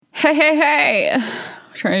Hey.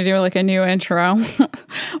 Trying to do like a new intro.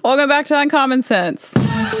 Welcome back to Uncommon Sense.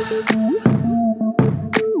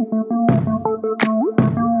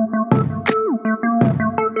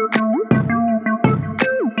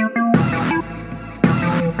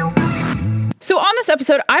 So on this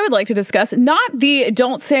episode, I would like to discuss not the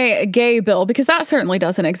Don't Say Gay bill, because that certainly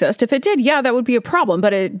doesn't exist. If it did, yeah, that would be a problem,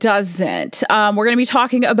 but it doesn't. We're going to be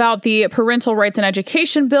talking about the Parental Rights and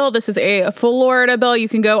Education bill. This is a Florida bill. You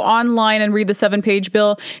can go online and read the 7-page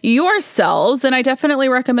bill yourselves, and I definitely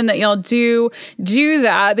recommend that y'all do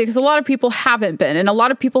that, because a lot of people haven't been, and a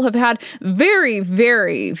lot of people have had very,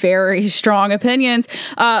 very, very strong opinions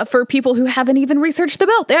for people who haven't even researched the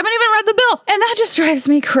bill. They haven't even read the bill, and that just drives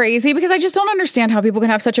me crazy, because I just don't understand how people can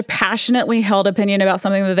have such a passionately held opinion about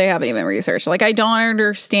something that they haven't even researched. Like, I don't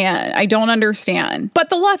understand. But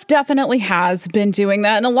the left definitely has been doing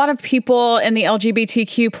that. And a lot of people in the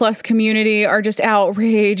LGBTQ plus community are just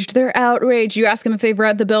outraged. They're outraged. You ask them if they've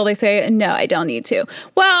read the bill. They say, no, I don't need to.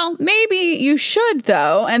 Well, maybe you should,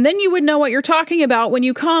 though. And then you would know what you're talking about when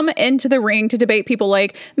you come into the ring to debate people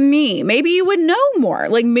like me. Maybe you would know more.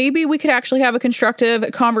 Like, maybe we could actually have a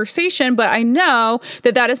constructive conversation. But I know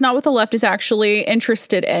that is not what the left is actually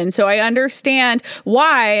interested in. So I understand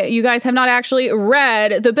why you guys have not actually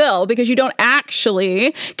read the bill, because you don't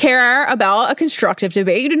actually care about a constructive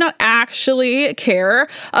debate. You do not actually care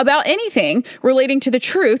about anything relating to the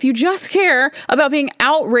truth. You just care about being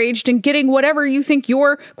outraged and getting whatever you think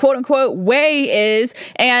your quote unquote way is.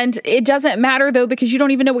 And it doesn't matter, though, because you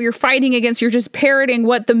don't even know what you're fighting against. You're just parroting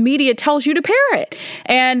what the media tells you to parrot.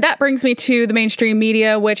 And that brings me to the mainstream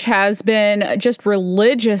media, which has been just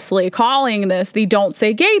religiously calling this the Don't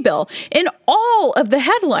Say Gay bill. In all of the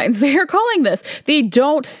headlines, they are calling this the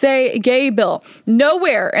Don't Say Gay bill.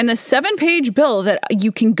 Nowhere in the 7-page bill that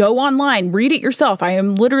you can go online, read it yourself. I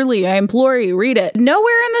implore you, read it.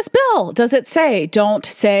 Nowhere in this bill does it say Don't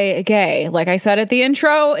Say Gay. Like I said at the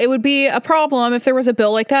intro, it would be a problem if there was a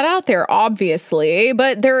bill like that out there, obviously,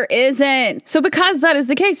 but there isn't. So because that is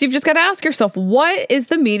the case, you've just got to ask yourself, what is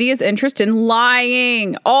the media's interest in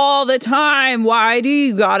lying all the time? Why do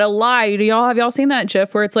you gotta lie? Have y'all seen that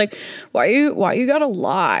GIF where it's like, why you gotta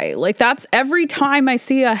lie? Like, that's every time I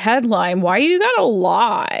see a headline, why you gotta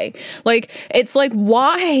lie? Like, it's like,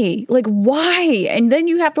 why? Like, why? And then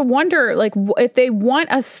you have to wonder, like, if they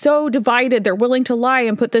want us so divided, they're willing to lie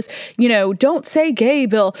and put this, Don't Say Gay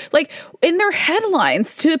bill, like, in their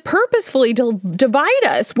headlines to purposefully divide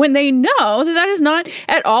us when they know that is not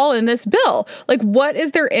at all in this bill. Like, what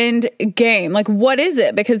is their end game? Like, what is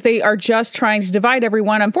it? Because they are just trying to divide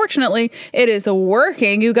everyone. Unfortunately, it is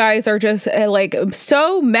working. You guys are just like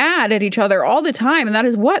so mad at each other all the time. And that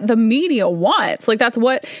is what the media wants. Like, that's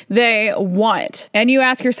what they want. And you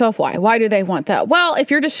ask yourself, why? Why do they want that? Well,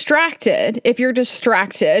 if you're distracted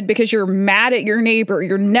because you're mad at your neighbor,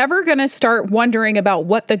 you're never going to start wondering about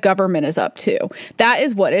what the government is up to. That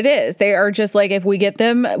is what it is. They are just like, if we get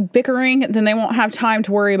them bickering, then they won't have time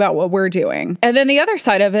to worry about what we're doing. And then the other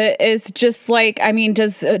side of it is just like,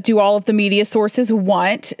 do all of the media sources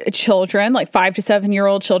want children, like 5 to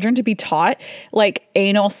 7-year-old children, to be taught like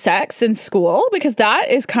anal sex in school? Because that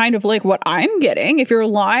is kind of like what I'm getting. If you're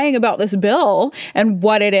lying about this bill and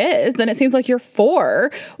what it is, then it seems like you're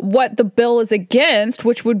for what the bill is against,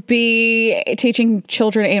 which would be teaching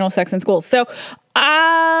children anal sex in schools. So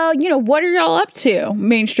what are y'all up to,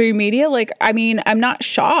 mainstream media? Like, I'm not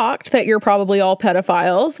shocked that you're probably all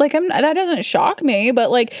pedophiles. Like, that doesn't shock me,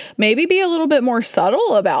 but like, maybe be a little bit more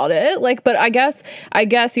subtle about it. Like, but I guess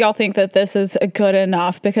y'all think that this is good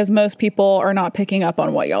enough because most people are not picking up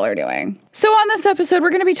on what y'all are doing. So on this episode,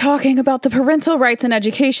 we're going to be talking about the Parental Rights and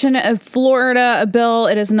Education of Florida bill.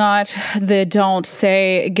 It is not the Don't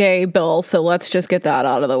Say Gay bill. So let's just get that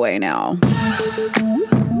out of the way now.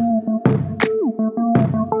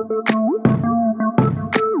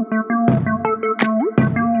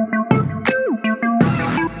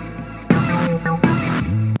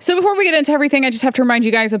 So before we get into everything, I just have to remind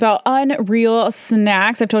you guys about Unreal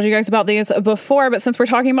Snacks. I've told you guys about these before, but since we're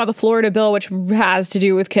talking about the Florida bill, which has to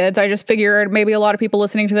do with kids, I just figured maybe a lot of people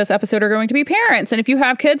listening to this episode are going to be parents. And if you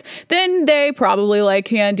have kids, then they probably like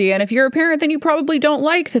candy. And if you're a parent, then you probably don't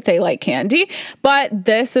like that they like candy. But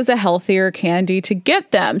this is a healthier candy to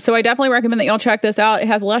get them. So I definitely recommend that y'all check this out. It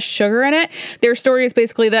has less sugar in it. Their story is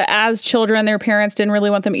basically that as children, their parents didn't really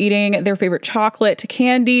want them eating their favorite chocolate to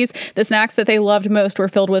candies. The snacks that they loved most were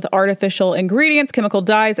filled with artificial ingredients, chemical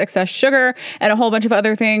dyes, excess sugar, and a whole bunch of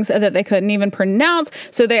other things that they couldn't even pronounce.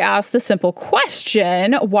 So they asked the simple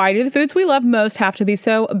question, why do the foods we love most have to be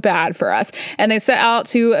so bad for us? And they set out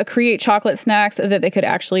to create chocolate snacks that they could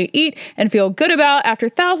actually eat and feel good about. After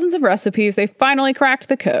thousands of recipes, they finally cracked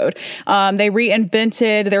the code. They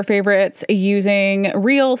reinvented their favorites using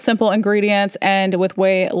real, simple ingredients and with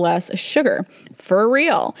way less sugar. For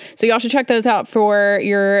real. So y'all should check those out for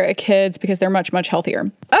your kids because they're much, much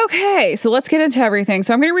healthier. Okay, so let's get into everything.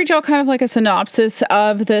 So I'm going to read y'all kind of like a synopsis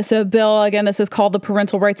of this bill. Again, this is called the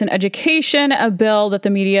Parental Rights in Education, a bill that the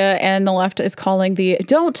media and the left is calling the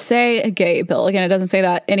Don't Say Gay bill. Again, it doesn't say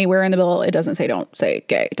that anywhere in the bill. It doesn't say don't say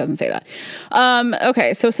gay. It doesn't say that.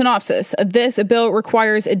 Okay, so synopsis. This bill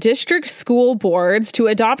requires district school boards to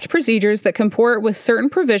adopt procedures that comport with certain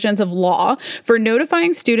provisions of law for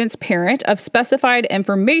notifying students' parent of specified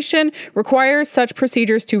information, requires such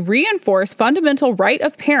procedures to reinforce fundamental right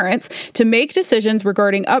of parents to make decisions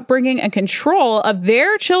regarding upbringing and control of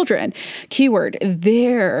their children. Keyword,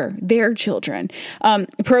 their children.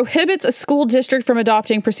 Prohibits a school district from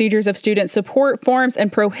adopting procedures of student support forms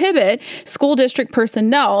and prohibit school district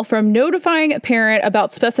personnel from notifying a parent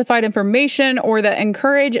about specified information or that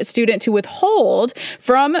encourage a student to withhold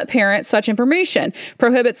from parents such information.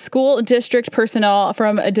 Prohibits school district personnel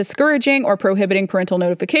from discouraging or prohibiting parental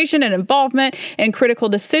notification and involvement in critical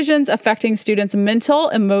decisions affecting students' mental,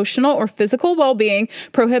 emotional, or physical well-being.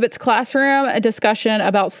 Prohibits classroom discussion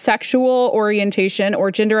about sexual orientation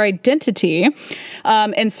or gender identity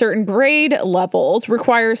in certain grade levels.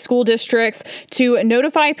 Requires school districts to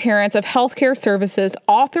notify parents of healthcare services.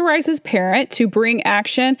 Authorizes parent to bring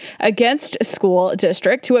action against a school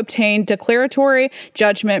district to obtain declaratory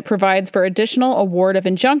judgment. Provides for additional award of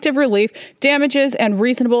injunctive relief, damages, and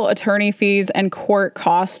reasonable attorney fees and court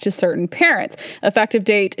costs to certain parents. Effective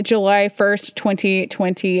date, July 1st,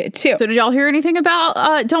 2022. So did y'all hear anything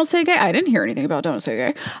about Don't Say Gay? I didn't hear anything about Don't Say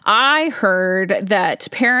Gay. I heard that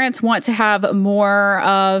parents want to have more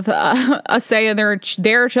of a say in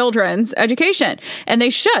their children's education, and they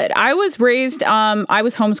should. I was raised, I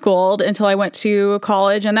was homeschooled until I went to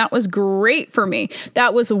college, and that was great for me.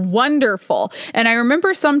 That was wonderful. And I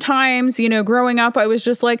remember sometimes, growing up, I was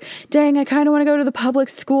just like, dang, I kind of want to go to the public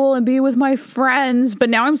school and be with my friends. But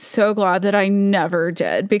now I'm so glad that I never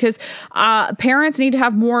did, because parents need to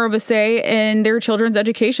have more of a say in their children's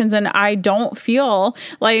educations. And I don't feel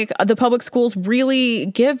like the public schools really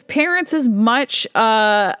give parents as much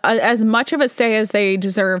of a say as they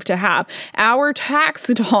deserve to have. Our tax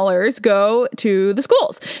dollars go to the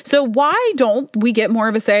schools. So why don't we get more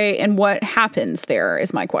of a say in what happens there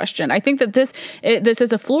is my question. I think that this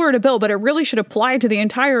is a Florida bill, but it really should apply to the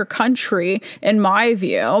entire country, in my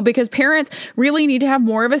view, because parents really need to have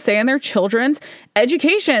more of a say in their children's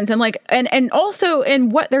educations and also in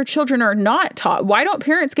what their children are not taught. Why don't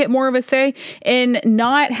parents get more of a say in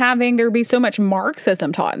not having there be so much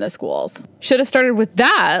Marxism taught in the schools? Should have started with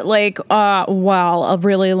that a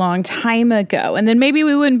really long time ago. And then maybe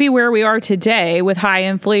we wouldn't be where we are today with high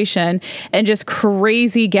inflation and just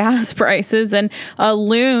crazy gas prices and a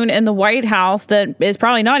loon in the White House that is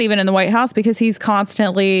probably not even in the White House because he's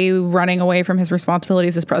constantly running away from his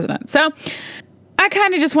responsibilities as president. So I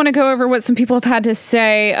kind of just want to go over what some people have had to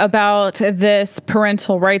say about this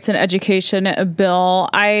parental rights and education bill.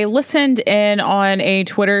 I listened in on a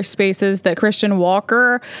Twitter Spaces that Christian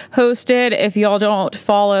Walker hosted. If y'all don't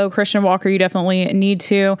follow Christian Walker, you definitely need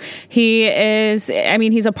to. He's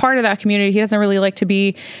a part of that community. He doesn't really like to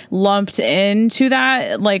be lumped into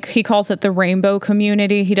that. Like, he calls it the rainbow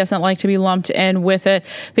community. He doesn't like to be lumped in with it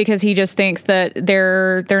because he just thinks that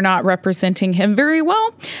they're not representing him very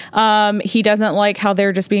well. He doesn't like how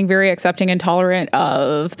they're just being very accepting and tolerant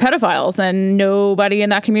of pedophiles, and nobody in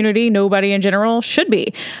that community, nobody in general, should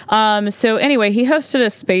be. So anyway, he hosted a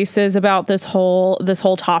Spaces about this whole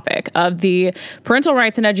topic of the parental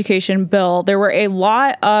rights and education bill. There were a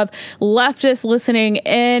lot of leftists listening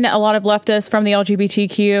in, a lot of leftists from the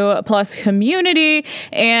LGBTQ plus community,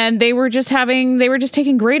 and they were just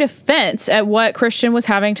taking great offense at what Christian was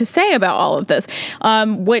having to say about all of this,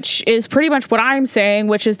 which is pretty much what I'm saying,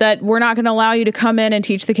 which is that we're not going to allow you to come in and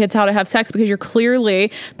teach the kids how to have sex because you're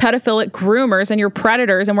clearly pedophilic groomers and you're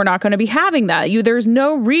predators, and we're not going to be having that. There is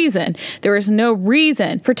no reason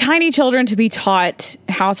for tiny children to be taught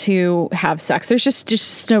how to have sex. There's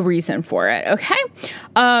just no reason for it.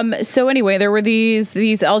 Okay. So anyway, there were these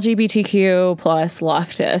LGBTQ plus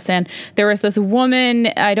leftists, and there was this woman,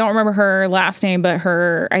 I don't remember her last name, but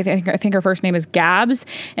I think her first name is Gabs,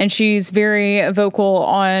 and she's very vocal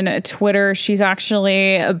on Twitter. She's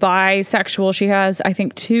actually bisexual. She has, I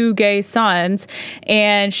think, 2 gay sons,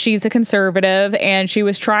 and she's a conservative, and she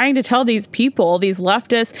was trying to tell these people, these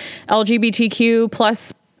leftist LGBTQ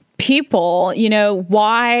plus people,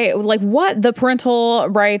 why, like, what the parental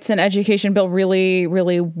rights and education bill really,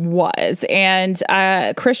 really was. And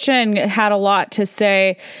Christian had a lot to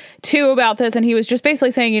say too about this, and he was just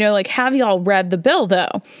basically saying, like, have y'all read the bill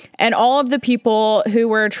though? And all of the people who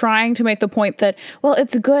were trying to make the point that, well,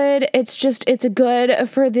 it's good, it's good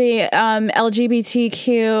for the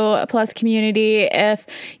LGBTQ plus community if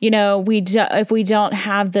we don't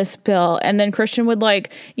have this bill. And then Christian would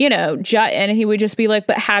jut in, and he would just be like,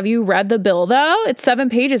 but have you read the bill though? It's 7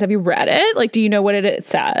 pages. Have you read it? Like, do you know what it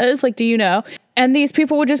says? Like, do you know? And these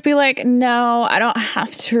people would just be like, no, I don't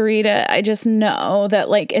have to read it. I just know that,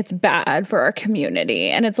 like, it's bad for our community.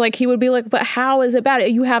 And it's like, he would be like, but how is it bad?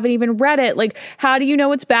 You haven't even read it. Like, how do you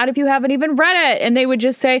know it's bad if you haven't even read it? And they would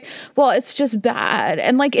just say, well, it's just bad.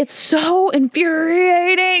 And, like, it's so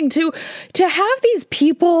infuriating to have these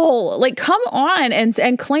people, like, come on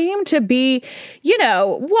and claim to be,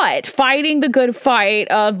 fighting the good fight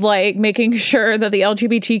of, like, making sure that the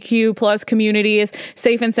LGBTQ plus community is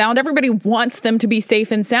safe and sound. Everybody wants them to be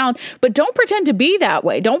safe and sound, but don't pretend to be that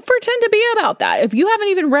way. Don't pretend to be about that. If you haven't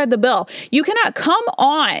even read the bill, you cannot come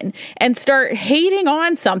on and start hating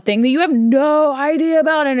on something that you have no idea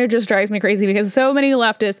about. And it just drives me crazy because so many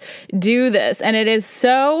leftists do this. And it is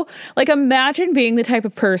so, like, imagine being the type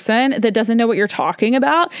of person that doesn't know what you're talking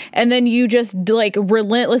about, and then you just, like,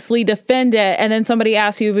 relentlessly defend it. And then somebody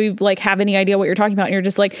asks you if you, like, have any idea what you're talking about. And you're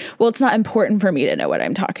just like, well, it's not important for me to know what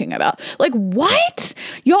I'm talking about. Like, what?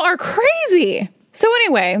 Y'all are crazy. So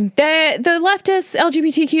anyway, the leftist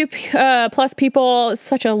LGBTQ plus people,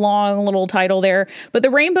 such a long little title there, but the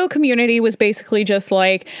rainbow community was basically just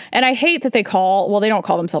like, and I hate that they don't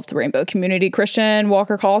call themselves the rainbow community. Christian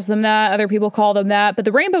Walker calls them that. Other people call them that. But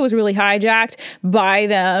the rainbow was really hijacked by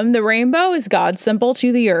them. The rainbow is God's symbol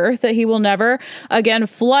to the earth, that he will never again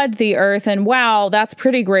flood the earth. And wow, that's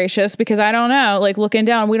pretty gracious, because I don't know, like, looking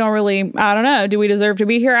down, I don't know. Do we deserve to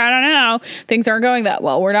be here? I don't know. Things aren't going that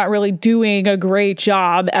well. We're not really doing a great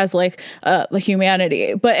job as, like,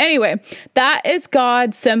 humanity. But anyway, that is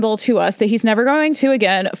God's symbol to us, that he's never going to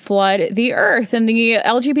again flood the earth. And the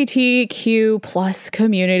LGBTQ plus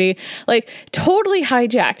community, like, totally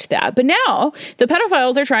hijacked that. But now the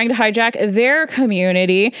pedophiles are trying to hijack their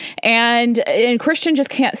community, and Christian just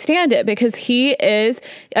can't stand it because he is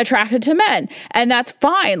attracted to men, and that's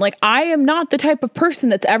fine. Like, I am not the type of person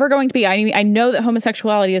that's ever going to be, I know that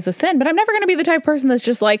homosexuality is a sin, but I'm never going to be the type of person that's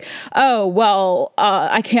just like, oh, well,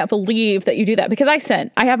 I can't believe that you do that, because I sin.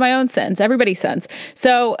 I have my own sins. Everybody sins.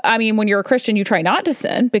 So, I mean, when you're a Christian, you try not to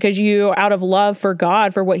sin because you, out of love for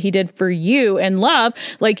God, for what he did for you in love,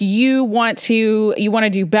 like, you want to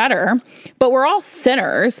do better, but we're all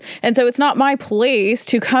sinners. And so it's not my place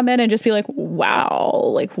to come in and just be like,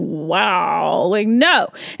 wow, no.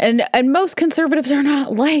 And most conservatives are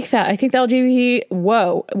not like that. I think the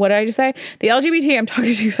what did I just say? The LGBT, I'm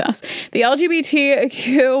talking too fast. The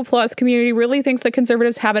LGBTQ plus community really thinks that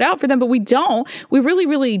conservatives have it out for them, but we don't. We really,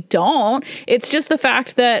 really don't. It's just the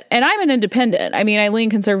fact that, and I'm an independent. I mean, I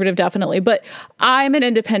lean conservative definitely, but I'm an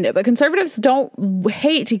independent. But conservatives don't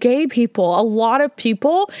hate gay people. A lot of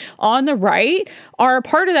people on the right are a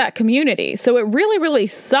part of that community. So it really, really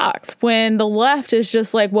sucks when the left is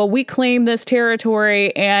just like, well, we claim this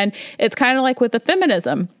territory. And it's kind of like with the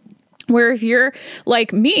feminism, where if you're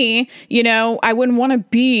like me, I wouldn't want to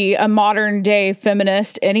be a modern day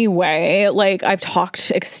feminist anyway. Like, I've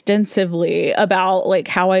talked extensively about, like,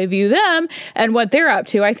 how I view them and what they're up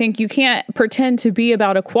to. I think you can't pretend to be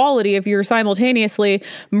about equality if you're simultaneously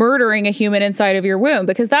murdering a human inside of your womb,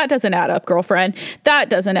 because that doesn't add up, girlfriend. That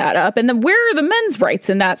doesn't add up. And then where are the men's rights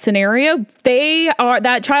in that scenario?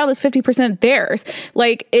 That child is 50% theirs.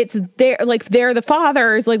 Like, it's their, like, they're the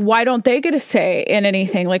fathers. Like, why don't they get a say in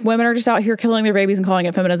anything? Like, women are just out here killing their babies and calling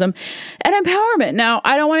it feminism and empowerment. Now,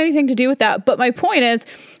 I don't want anything to do with that, but my point is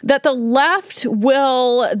that the left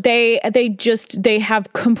they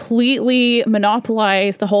have completely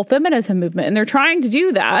monopolized the whole feminism movement, and they're trying to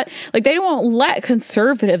do that. Like, they won't let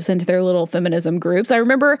conservatives into their little feminism groups. I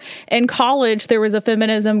remember in college there was a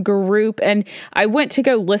feminism group, and I went to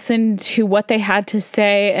go listen to what they had to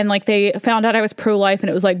say, and, like, they found out I was pro-life, and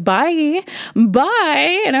it was like, bye,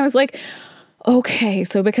 and I was like, okay,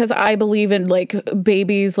 so because I believe in, like,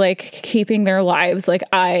 babies, like, keeping their lives, like,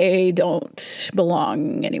 I don't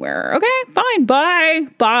belong anywhere. Okay, fine,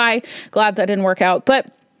 bye. Glad that didn't work out.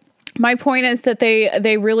 But My point is that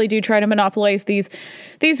they really do try to monopolize these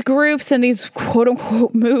groups and these quote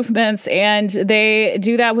unquote movements, and they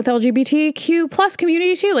do that with LGBTQ plus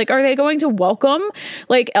community too. Like, are they going to welcome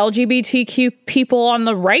like LGBTQ people on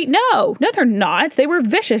the right? No, they're not. They were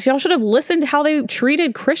vicious. Y'all should have listened to how they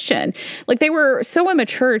treated Christian. Like, they were so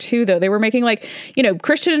immature too, though. They were making like,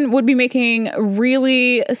 Christian would be making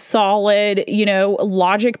really solid,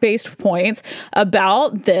 logic-based points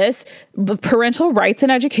about this parental rights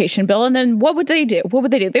and education bill. And then what would they do?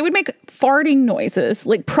 They would make farting noises,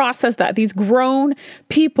 like process that. These grown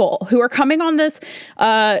people who are coming on this,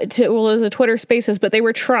 it was a Twitter Spaces, but they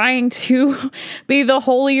were trying to be the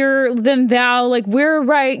holier than thou. Like, we're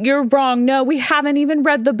right, you're wrong. No, we haven't even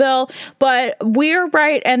read the bill, but we're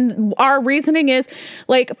right. And our reasoning is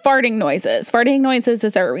like farting noises. Farting noises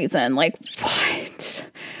is their reason. Like, what?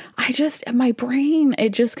 My brain, it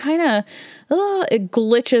just kind of, it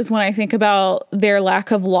glitches when I think about their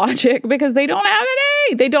lack of logic, because they don't have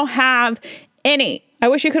any. They don't have any. I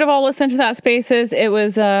wish you could have all listened to that Spaces. It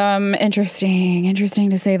was interesting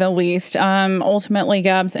to say the least. Ultimately,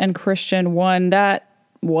 Gabs and Christian won that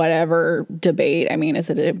whatever debate. I mean, is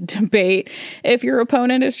it a debate if your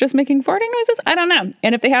opponent is just making farting noises? I don't know.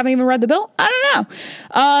 And if they haven't even read the bill, I don't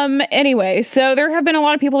know. Anyway, so there have been a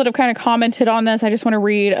lot of people that have kind of commented on this. I just want to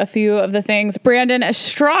read a few of the things. Brandon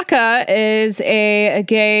Straka is a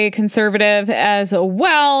gay conservative as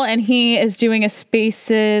well, and he is doing a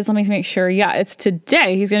Spaces. Let me make sure. Yeah, it's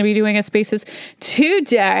today. He's going to be doing a Spaces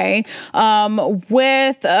today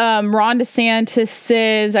with Ron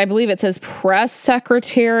DeSantis's, I believe it says press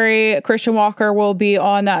secretary. Christian Walker will be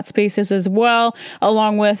on that Spaces as well,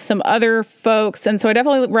 along with some other folks. And so I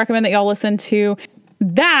definitely recommend that y'all listen to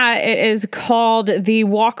that. It is called the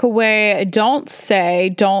Walk Away Don't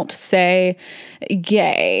Say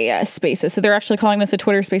Gay Spaces. So they're actually calling this a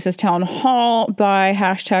Twitter Spaces town hall by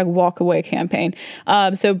 #walkaway campaign.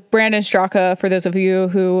 So Brandon Straka, for those of you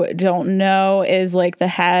who don't know, is like the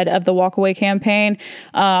head of the Walkaway campaign.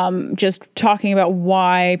 Just talking about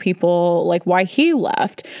why he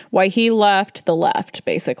left the left,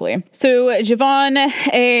 basically. So Javon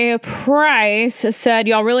A. Price said,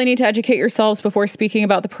 y'all really need to educate yourselves before speaking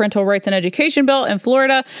about the parental rights and education bill in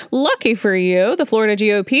Florida. Lucky for you, the Florida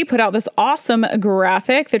GOP put out this awesome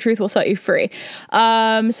graphic, The Truth Will Set You Free.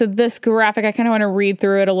 So this graphic, I kind of want to read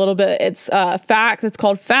through it a little bit. It's facts. It's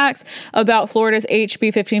called Facts about Florida's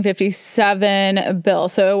HB 1557 bill.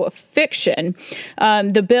 So fiction.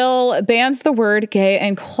 The bill bans the word gay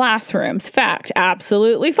in classrooms. Fact.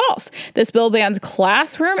 Absolutely false. This bill bans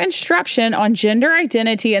classroom instruction on gender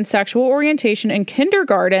identity and sexual orientation in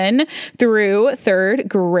kindergarten through third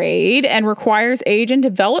grade and requires age and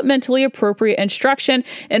developmentally appropriate instruction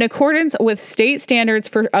in accordance with state standards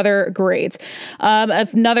for other grades.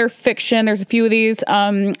 Another fiction, there's a few of these.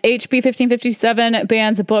 HB 1557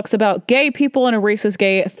 bans books about gay people and erases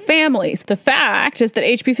gay families. The fact is that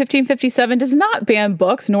HB 1557 does not ban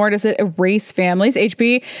books, nor does it erase families.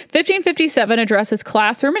 HB 1557 addresses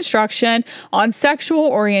classroom instruction on sexual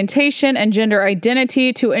orientation and gender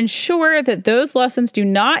identity to ensure that those lessons do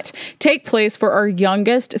not take place for our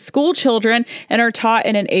youngest school children and are taught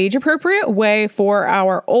in an age-appropriate way for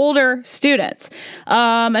our older students.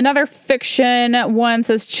 Another fiction one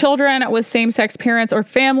says children with same-sex parents or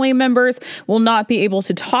family members will not be able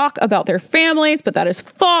to talk about their families, but that is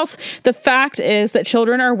false. The fact is that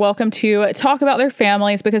children are welcome to talk about their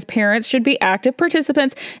families because parents should be active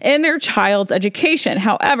participants in their child's education.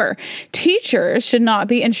 However, teachers should not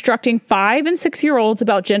be instructing 5- and 6-year-olds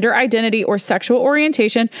about gender identity or sexual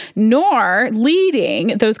orientation, nor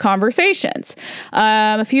leading those conversations.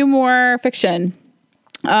 A few more fiction.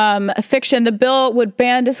 The bill would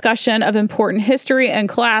ban discussion of important history in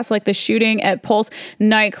class, like the shooting at Pulse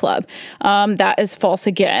nightclub. That is false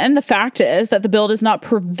again. The fact is that the bill does not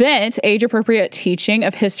prevent age-appropriate teaching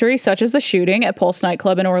of history, such as the shooting at Pulse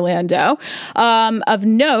nightclub in Orlando. Of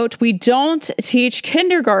note, we don't teach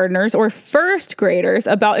kindergartners or first graders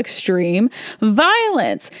about extreme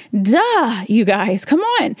violence. Duh, you guys, come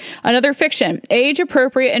on. Another fiction.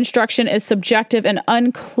 Age-appropriate instruction is subjective and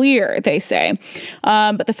unclear, they say.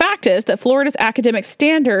 But the fact is that Florida's academic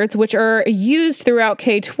standards, which are used throughout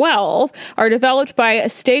K-12, are developed by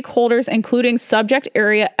stakeholders, including subject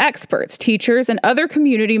area experts, teachers, and other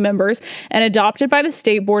community members, and adopted by the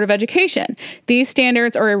State Board of Education. These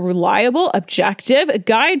standards are a reliable, objective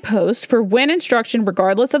guidepost for when instruction,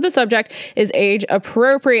 regardless of the subject, is age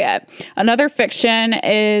appropriate. Another fiction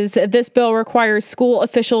is this bill requires school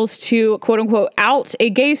officials to, quote unquote, out a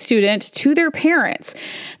gay student to their parents.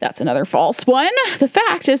 That's another false one. The fact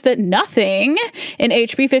fact is that nothing in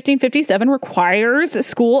HB 1557 requires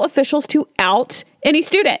school officials to out any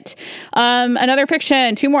student. Another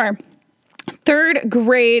fiction, 2 more. Third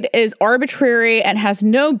grade is arbitrary and has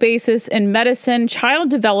no basis in medicine, child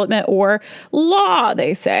development, or law,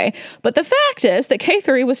 they say. But the fact is that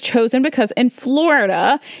K3 was chosen because in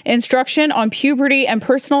Florida, instruction on puberty and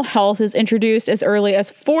personal health is introduced as early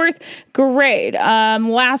as 4th grade. The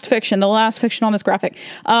last fiction on this graphic.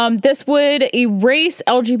 This would erase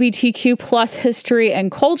LGBTQ plus history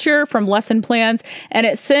and culture from lesson plans, and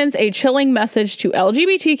it sends a chilling message to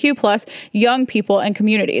LGBTQ plus young people and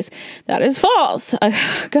communities. That is false.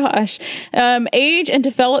 Gosh. Age and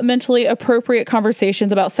developmentally appropriate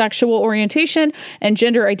conversations about sexual orientation and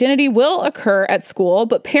gender identity will occur at school,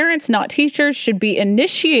 but parents, not teachers, should be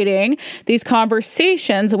initiating these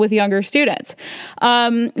conversations with younger students.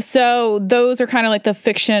 So those are kind of like the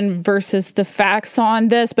fiction versus the facts on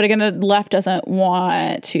this. But again, the left doesn't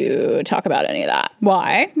want to talk about any of that.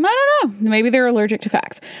 Why? I don't know. Maybe they're allergic to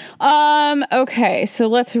facts. Okay, so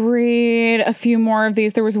let's read a few more of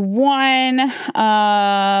these. There was one.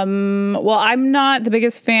 Well, I'm not the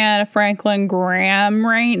biggest fan of Franklin Graham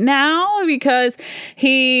right now because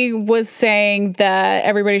he was saying that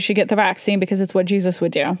everybody should get the vaccine because it's what Jesus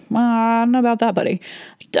would do. Well, I don't know about that, buddy.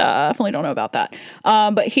 Definitely don't know about that.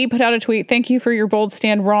 But he put out a tweet. Thank you for your bold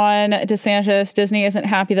stand, Ron DeSantis. Disney isn't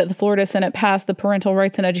happy that the Florida Senate passed the Parental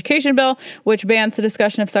Rights and Education Bill, which bans the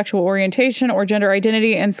discussion of sexual orientation or gender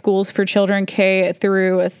identity in schools for children K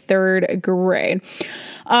through 3rd grade.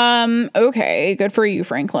 Okay, good for you,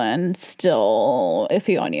 Franklin. Still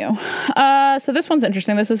iffy on you. So this one's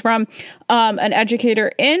interesting. This is from an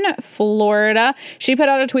educator in Florida. She put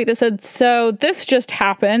out a tweet that said, so this just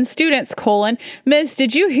happened. Students, Miss,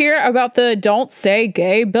 did you hear about the Don't Say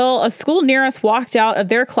Gay bill? A school near us walked out of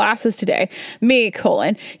their classes today. Me,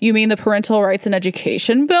 you mean the Parental Rights and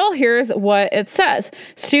Education bill? Here's what it says.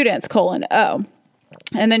 Students, oh.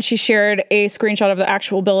 And then she shared a screenshot of the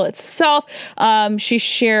actual bill itself. She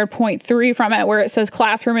shared point 3 from it where it says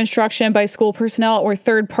classroom instruction by school personnel or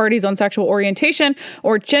third parties on sexual orientation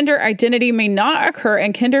or gender identity may not occur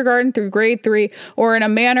in kindergarten through grade 3 or in a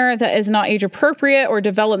manner that is not age appropriate or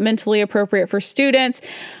developmentally appropriate for students.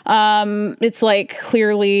 It's like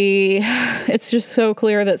clearly, it's just so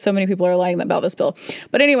clear that so many people are lying about this bill.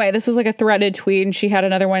 But anyway, this was like a threaded tweet and she had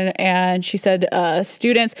another one and she said,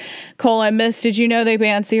 students, Miss, did you know they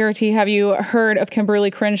banned CRT? Have you heard of Kimberly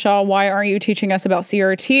Crenshaw? Why aren't you teaching us about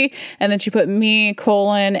CRT? And then she put me,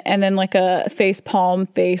 and then like a face palm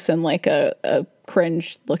face and like a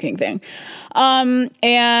cringe looking thing.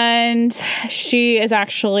 And she is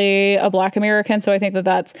actually a Black American. So I think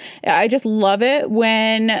I just love it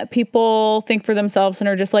when people think for themselves and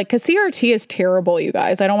are just like, cause CRT is terrible, you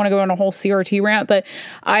guys. I don't want to go on a whole CRT rant, but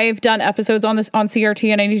I've done episodes on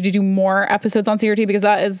CRT and I need to do more episodes on CRT because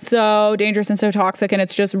that is so dangerous and so toxic and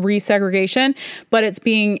it's just resegregation, but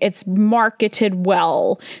it's marketed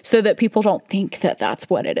well so that people don't think that that's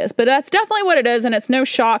what it is, but that's definitely what it is. And it's no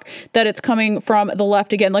shock that it's coming from the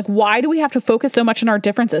left again. Like, why do we have to focus so much on our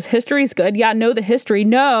differences? History is good. Yeah, know the history.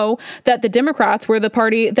 Know that the Democrats were the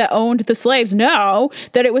party that owned the slaves. Know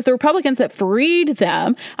that it was the Republicans that freed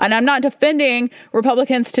them. And I'm not defending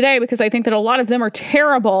Republicans today because I think that a lot of them are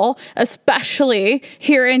terrible, especially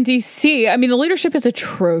here in DC. I mean, the leadership is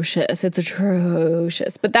atrocious. It's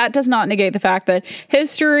atrocious. But that does not negate the fact that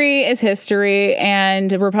history is history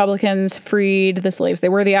and Republicans freed the slaves. They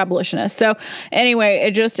were the abolitionists. So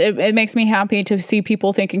anyway, it makes me happy to see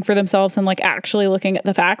people thinking for themselves and like actually looking at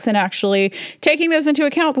the facts and actually taking those into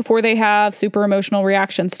account before they have super emotional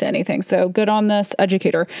reactions to anything. So good on this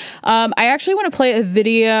educator. I actually want to play a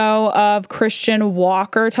video of Christian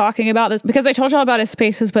Walker talking about this because I told y'all about his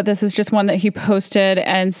spaces, but this is just one that he posted.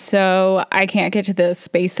 And so I can't get to the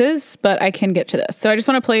spaces, but I can get to this. So I just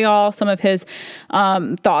want to play y'all some of his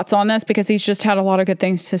thoughts on this because he's just had a lot of good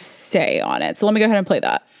things to say on it. So let me go ahead and play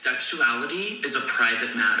that. Sexuality is a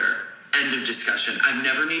private matter. End of discussion. I've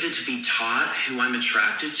never needed to be taught who I'm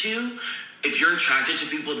attracted to. If you're attracted to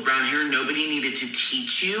people with brown hair, nobody needed to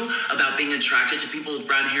teach you about being attracted to people with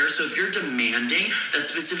brown hair. So if you're demanding that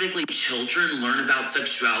specifically children learn about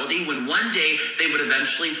sexuality when one day they would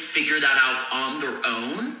eventually figure that out on their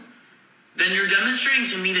own, then you're demonstrating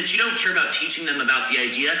to me that you don't care about teaching them about the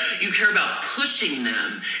idea. You care about pushing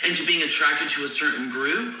them into being attracted to a certain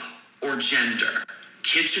group or gender.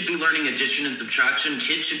 Kids should be learning addition and subtraction.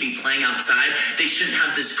 Kids should be playing outside. They shouldn't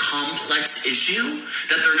have this complex issue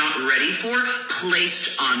that they're not ready for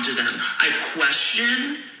placed onto them. I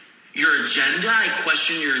question your agenda. I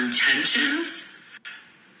question your intentions.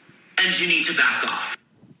 And you need to back off.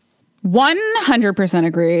 100%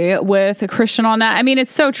 agree with Christian on that. I mean,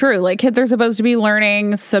 it's so true. Like, kids are supposed to be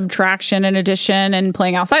learning subtraction and addition and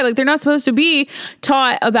playing outside. Like, they're not supposed to be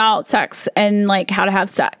taught about sex and like how to have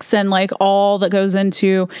sex and like all that goes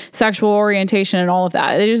into sexual orientation and all of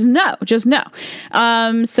that. They just no.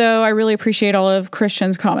 So I really appreciate all of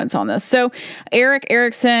Christian's comments on this. So Eric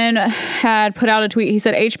Erickson had put out a tweet. He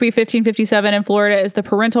said, HB 1557 in Florida is the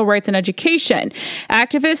Parental Rights in Education.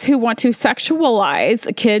 Activists who want to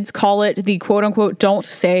sexualize kids call it the quote unquote don't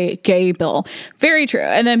say gay bill. Very true.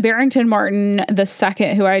 And then Barrington Martin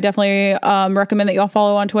II, who I definitely recommend that y'all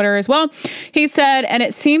follow on Twitter as well. He said, and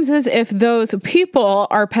it seems as if those people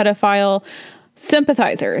are pedophile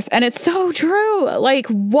sympathizers. And it's so true. Like,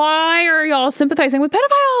 why are y'all sympathizing with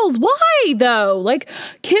pedophiles? Why though? Like,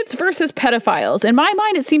 kids versus pedophiles. In my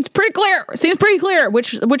mind, it seems pretty clear.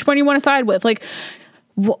 Which one you want to side with. Like,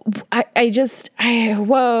 my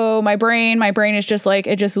brain is just like,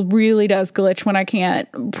 it just really does glitch when I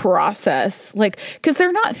can't process, like, because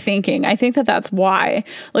they're not thinking. I think that's why,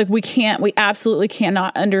 like, we absolutely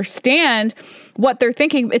cannot understand what they're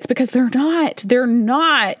thinking. It's because they're not,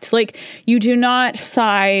 like, you do not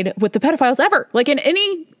side with the pedophiles ever, like in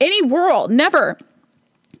any world, never.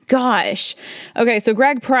 Gosh. Okay, so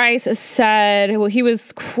Greg Price said, well, he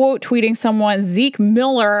was quote tweeting someone. Zeke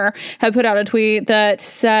Miller had put out a tweet that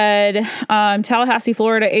said, Tallahassee,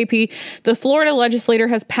 Florida, AP, the Florida legislature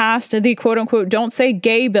has passed the quote unquote don't say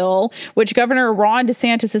gay bill, which Governor Ron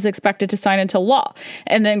DeSantis is expected to sign into law.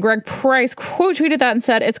 And then Greg Price quote tweeted that and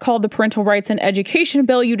said, it's called the Parental Rights in Education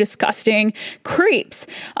bill, you disgusting creeps.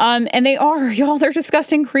 And they are, y'all, they're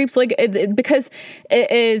disgusting creeps, like, because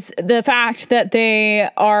it is the fact that they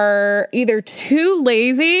are either too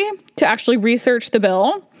lazy to actually research the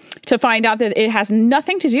bill to find out that it has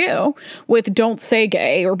nothing to do with don't say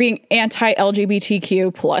gay or being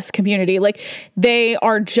anti-LGBTQ plus community. Like, they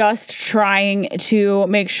are just trying to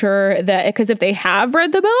make sure that, because if they have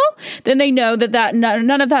read the bill, then they know that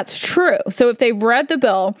none of that's true. So if they've read the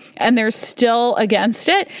bill and they're still against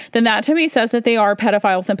it, then that to me says that they are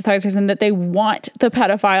pedophile sympathizers and that they want the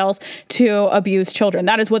pedophiles to abuse children.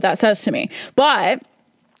 That is what that says to me. But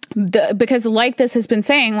because like this has been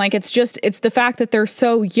saying, like, it's the fact that they're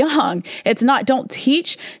so young. It's not, don't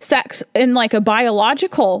teach sex in like a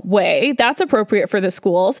biological way. That's appropriate for the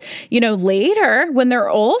schools, later when they're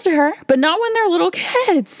older, but not when they're little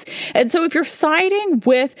kids. And so if you're siding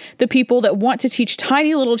with the people that want to teach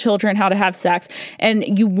tiny little children how to have sex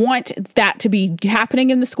and you want that to be happening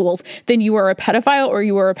in the schools, then you are a pedophile or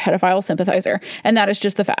you are a pedophile sympathizer. And that is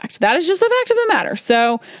just the fact. That is just the fact of the matter.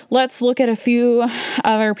 So let's look at a few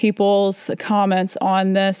other people's comments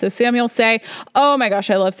on this. So Samuel Say, oh my gosh,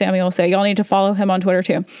 I love Samuel Say. Y'all need to follow him on Twitter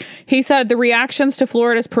too. He said, the reactions to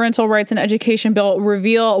Florida's Parental Rights and Education bill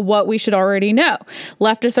reveal what we should already know.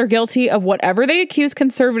 Leftists are guilty of whatever they accuse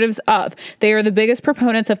conservatives of. They are the biggest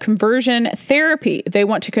proponents of conversion therapy. They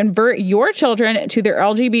want to convert your children to their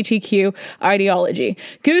LGBTQ ideology.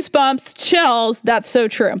 Goosebumps, chills. That's so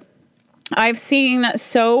true. I've seen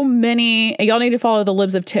so many, y'all need to follow the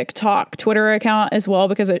Libs of TikTok Twitter account as well,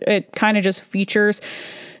 because it kind of just features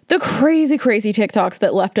the crazy TikToks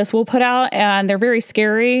that leftists will put out, and they're very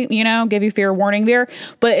scary, give you fair warning there,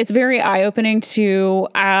 but it's very eye-opening to,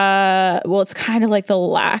 it's kind of like the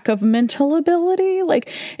lack of mental ability.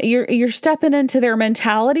 Like, you're stepping into their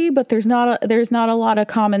mentality, but there's not a lot of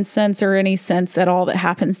common sense or any sense at all that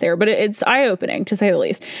happens there, but it's eye-opening to say the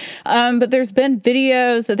least. But there's been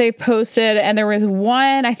videos that they've posted, and there was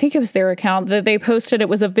one, I think it was their account that they posted. It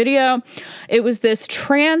was a video. It was this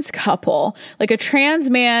trans couple, like a trans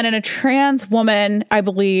man and a trans woman, I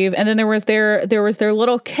believe. And then there was their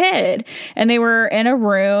little kid, and they were in a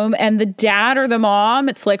room, and the dad or the mom,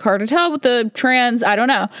 it's like hard to tell with the trans, I don't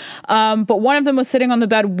know. But one of them was sitting on the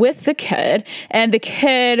bed with the kid, and the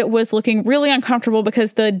kid was looking really uncomfortable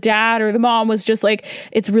because the dad or the mom was just like,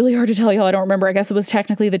 it's really hard to tell, y'all. I don't remember. I guess it was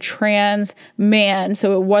technically the trans man.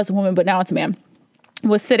 So it was a woman, but now it's a man.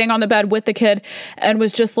 Was sitting on the bed with the kid and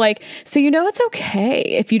was just like, so it's okay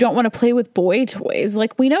if you don't want to play with boy toys.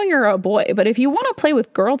 Like, we know you're a boy, but if you want to play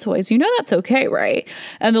with girl toys, that's okay, right?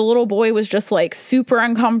 And the little boy was just like super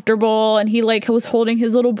uncomfortable, and he like was holding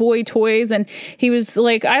his little boy toys, and he was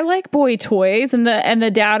like, I like boy toys, and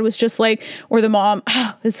the dad was just like, or the mom,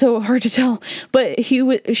 it's so hard to tell, but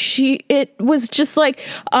it was just like,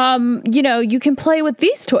 you can play with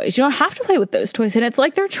these toys. You don't have to play with those toys. And it's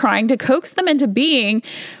like they're trying to coax them into being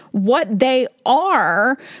what they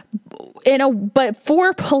are but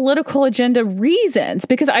for political agenda reasons,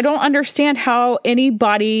 because I don't understand how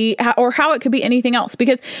anybody or how it could be anything else,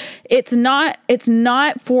 because it's not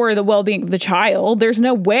for the well-being of the child. There's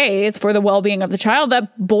no way it's for the well-being of the child.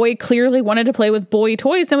 That boy clearly wanted to play with boy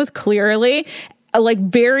toys and was clearly like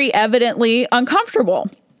very evidently uncomfortable.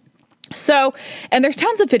 So, and there's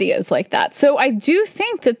tons of videos like that. So I do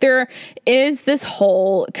think that there is this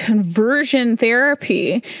whole conversion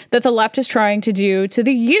therapy that the left is trying to do to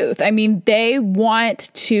the youth. I mean, they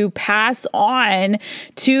want to pass on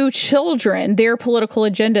to children their political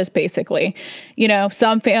agendas, basically. You know,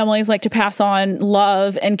 some families like to pass on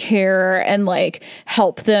love and care and like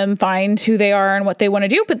help them find who they are and what they want to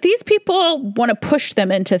do. But these people want to push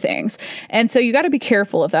them into things. And so you got to be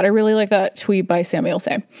careful of that. I really like that tweet by Samuel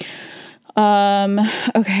Say.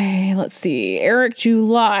 Okay, let's see. Eric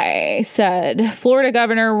July said, Florida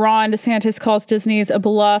Governor Ron DeSantis calls Disney's a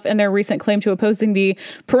bluff in their recent claim to opposing the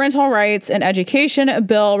Parental Rights and Education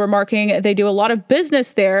bill, remarking they do a lot of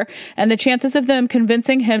business there and the chances of them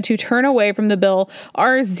convincing him to turn away from the bill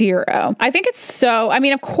are zero. I think it's so, I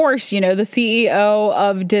mean, of course, you know, the CEO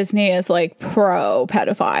of Disney is like pro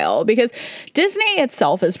pedophile because Disney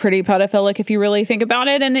itself is pretty pedophilic if you really think about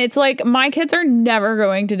it. And it's like, my kids are never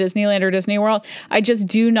going to Disneyland or Disney World. I just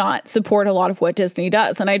do not support a lot of what Disney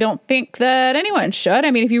does. And I don't think that anyone should.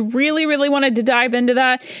 I mean, if you really, really wanted to dive into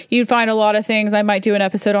that, you'd find a lot of things. I might do an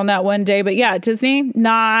episode on that one day. But yeah, Disney,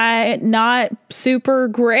 not super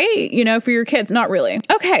great, you know, for your kids. Not really.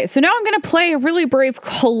 Okay, so now I'm going to play a really brave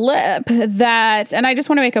clip that, and I just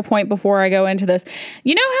want to make a point before I go into this.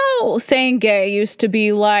 You know how saying gay used to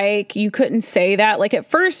be like, you couldn't say that? Like at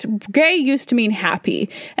first, gay used to mean happy.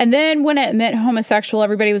 And then when it meant homosexual,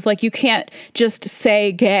 everybody was like, you can't just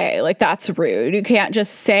say gay. Like that's rude. You can't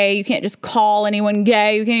just call anyone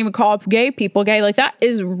gay. You can't even call gay people gay. Like that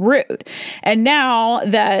is rude. And now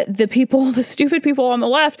that the stupid people on the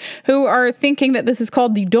left who are thinking that this is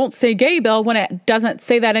called the Don't Say Gay bill when it doesn't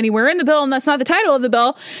say that anywhere in the bill and that's not the title of the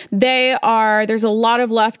bill, there's a lot of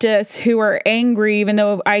leftists who are angry, even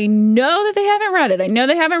though I know that they haven't read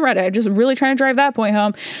it. I'm just really trying to drive that point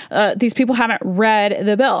home. These people haven't read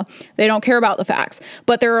the bill. They don't care about the facts.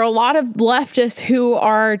 But there are a lot of leftists who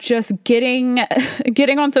are just getting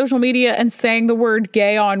on social media and saying the word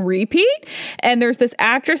gay on repeat. And there's this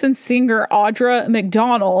actress and singer, Audra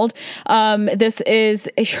McDonald. This is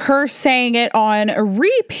her saying it on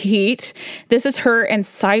repeat. This is her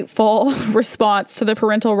insightful response to the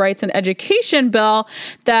Parental Rights and Education bill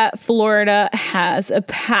that Florida has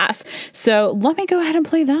passed. So let me go ahead and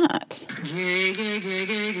play that.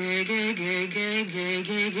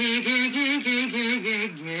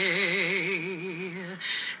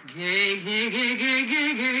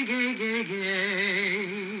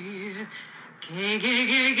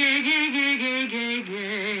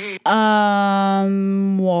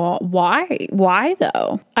 Why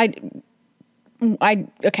though?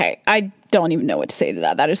 Okay, I don't even know what to say to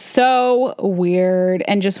that. That is so weird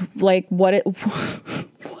and just like what? Yeah,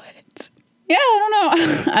 I don't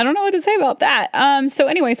know. I don't know what to say about that. So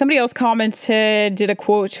anyway, somebody else commented, did a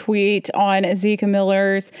quote tweet on Zeke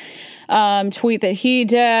Miller's tweet that he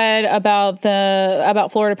did about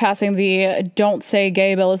Florida passing the Don't Say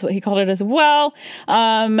Gay bill is what he called it as well.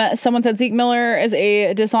 Someone said Zeke Miller is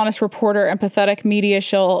a dishonest reporter and pathetic media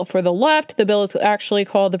shill for the left. The bill is actually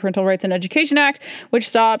called the Parental Rights and Education Act, which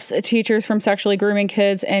stops teachers from sexually grooming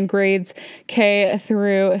kids in grades K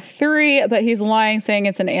through 3. But he's lying, saying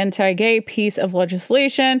it's an anti-gay piece of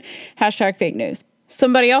legislation. #fake news.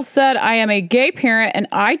 Somebody else said, I am a gay parent and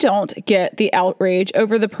I don't get the outrage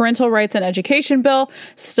over the Parental Rights and Education bill.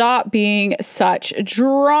 Stop being such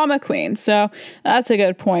drama queen. So that's a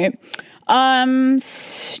good point.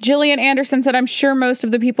 Jillian Anderson said, I'm sure most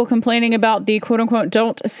of the people complaining about the quote unquote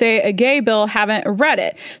Don't Say a Gay bill haven't read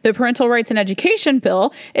it. The Parental Rights and Education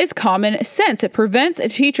bill is common sense. It prevents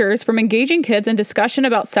teachers from engaging kids in discussion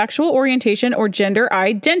about sexual orientation or gender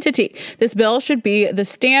identity. This bill should be the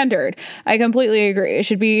standard. I completely agree. It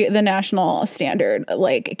should be the national standard.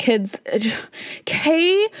 Like kids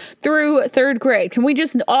K through 3rd grade. Can we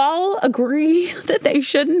just all agree that they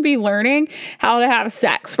shouldn't be learning how to have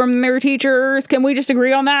sex from their teachers? Can we just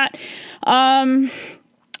agree on that?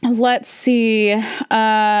 Let's see.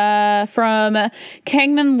 From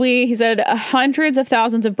Kangman Lee, he said, hundreds of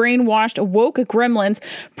thousands of brainwashed woke gremlins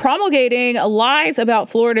promulgating lies about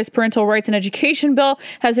Florida's Parental Rights and Education bill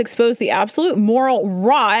has exposed the absolute moral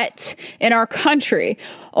rot in our country.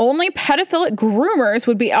 Only pedophilic groomers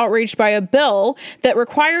would be outraged by a bill that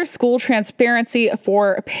requires school transparency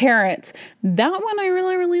for parents. That one I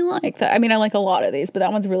really, really like. That. I mean, I like a lot of these, but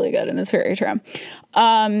that one's really good and it's very true.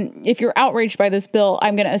 If you're outraged by this bill,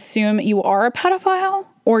 I'm going to to assume you are a pedophile,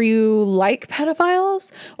 or you like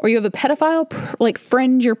pedophiles, or you have a pedophile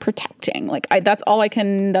friend you're protecting. That's all I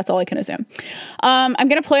can assume. I'm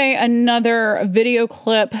going to play another video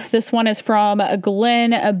clip. This one is from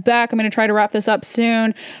Glenn Beck. I'm going to try to wrap this up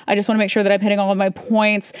soon. I just want to make sure that I'm hitting all of my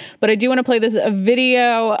points, but I do want to play this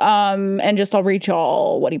video, and just I'll read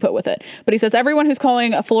y'all what he put with it. But he says, everyone who's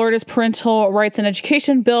calling Florida's parental rights and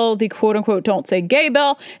education bill the quote unquote don't say gay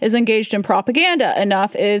bill is engaged in propaganda.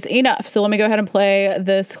 Enough is enough. So let me go ahead and play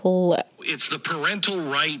this clip. It's the Parental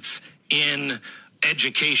Rights in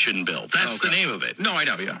Education Bill. That's the name of it. No, I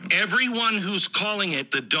know, yeah. Everyone who's calling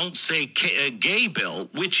it the Don't Say Gay Bill,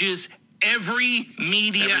 which is every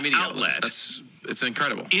media outlet. It's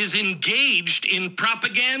incredible. Is engaged in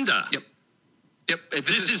propaganda. Yep.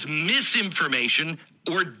 This is misinformation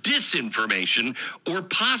or disinformation or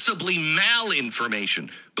possibly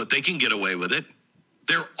malinformation, but they can get away with it.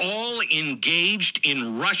 They're all engaged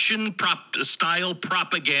in Russian-style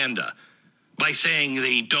propaganda by saying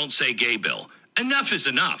they don't say gay bill. Enough is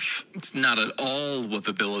enough. It's not at all what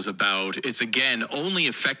the bill is about. It's, again, only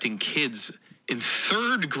affecting kids in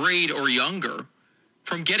 3rd grade or younger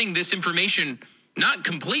from getting this information, not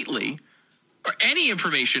completely, or any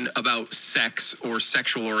information about sex or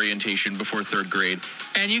sexual orientation before 3rd grade.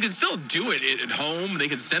 And you can still do it at home. They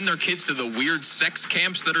can send their kids to the weird sex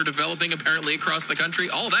camps that are developing apparently across the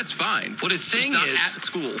country. All that's fine. What it's saying not is at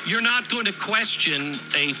school. You're not going to question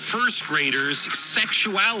a 1st grader's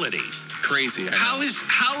sexuality. Crazy. How is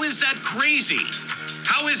that crazy?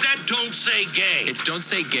 How is that don't say gay? It's don't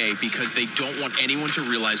say gay because they don't want anyone to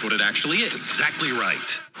realize what it actually is. Exactly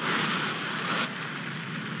right.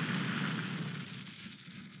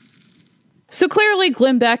 So clearly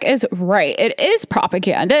Glenn Beck is right. It is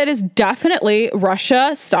propaganda. It is definitely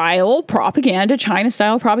Russia-style propaganda,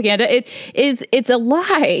 China-style propaganda. It's a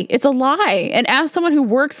lie. It's a lie. And as someone who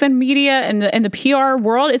works in media and the PR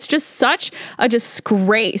world, it's just such a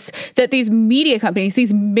disgrace that these media companies,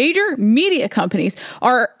 these major media companies,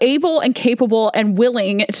 are able and capable and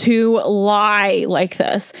willing to lie like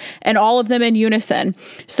this, and all of them in unison.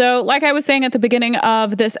 So like I was saying at the beginning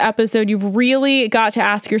of this episode, you've really got to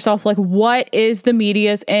ask yourself, what is the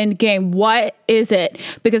media's end game? What is it?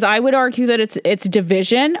 Because I would argue that it's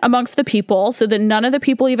division amongst the people so that none of the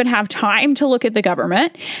people even have time to look at the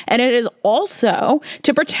government. And it is also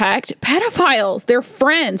to protect pedophiles, their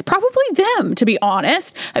friends, probably them, to be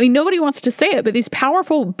honest. I mean, nobody wants to say it, but these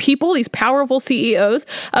powerful people, these powerful CEOs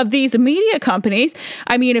of these media companies,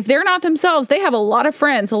 I mean, if they're not themselves, they have a lot of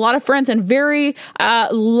friends in very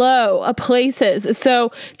low places.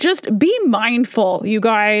 So just be mindful, you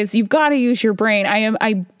guys. You've got to use your brain.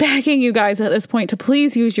 I'm begging you guys at this point to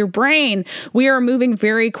please use your brain. We are moving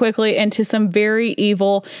very quickly into some very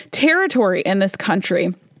evil territory in this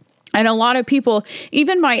country. And a lot of people,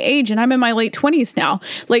 even my age, and I'm in my late 20s now,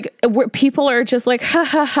 where people are just like, ha,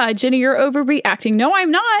 ha, ha, Jenny, you're overreacting. No, I'm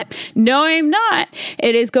not.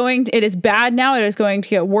 It is bad now. It is going to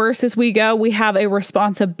get worse as we go. We have a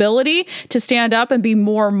responsibility to stand up and be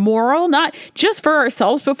more moral, not just for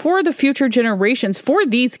ourselves, but for the future generations, for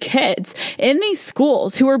these kids in these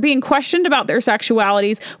schools who are being questioned about their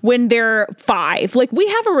sexualities when they're 5. We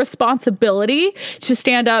have a responsibility to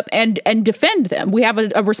stand up and defend them. We have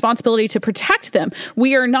a responsibility to protect them.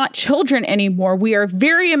 We are not children anymore. We are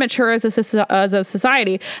very immature as a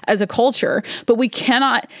society, as a culture, but we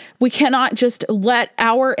cannot just let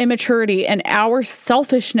our immaturity and our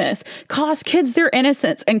selfishness cost kids their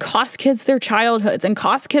innocence and cost kids their childhoods and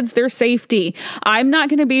cost kids their safety. I'm not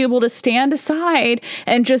going to be able to stand aside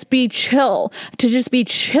and just be chill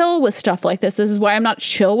with stuff like this. This is why I'm not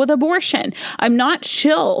chill with abortion. I'm not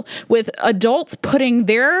chill with adults putting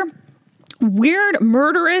their weird,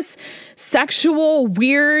 murderous, sexual,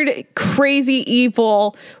 weird, crazy,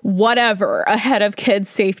 evil, whatever, ahead of kids'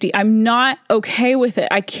 safety. I'm not okay with it.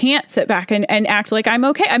 I can't sit back and act like I'm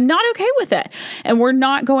okay. I'm not okay with it. And we're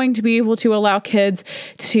not going to be able to allow kids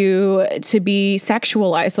to be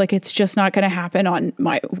sexualized. It's just not going to happen on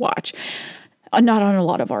my watch. Not on a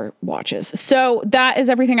lot of our watches. So that is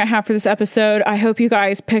everything I have for this episode. I hope you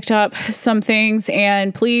guys picked up some things,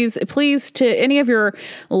 and please to any of your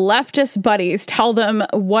leftist buddies, tell them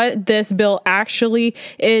what this bill actually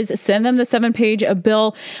is. Send them the 7-page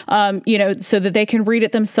bill, so that they can read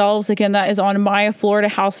it themselves. Again, that is on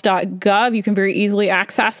myfloridahouse.gov. You can very easily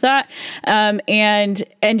access that. And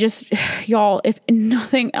just y'all, if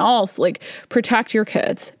nothing else, protect your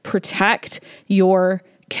kids. Protect your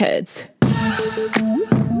kids.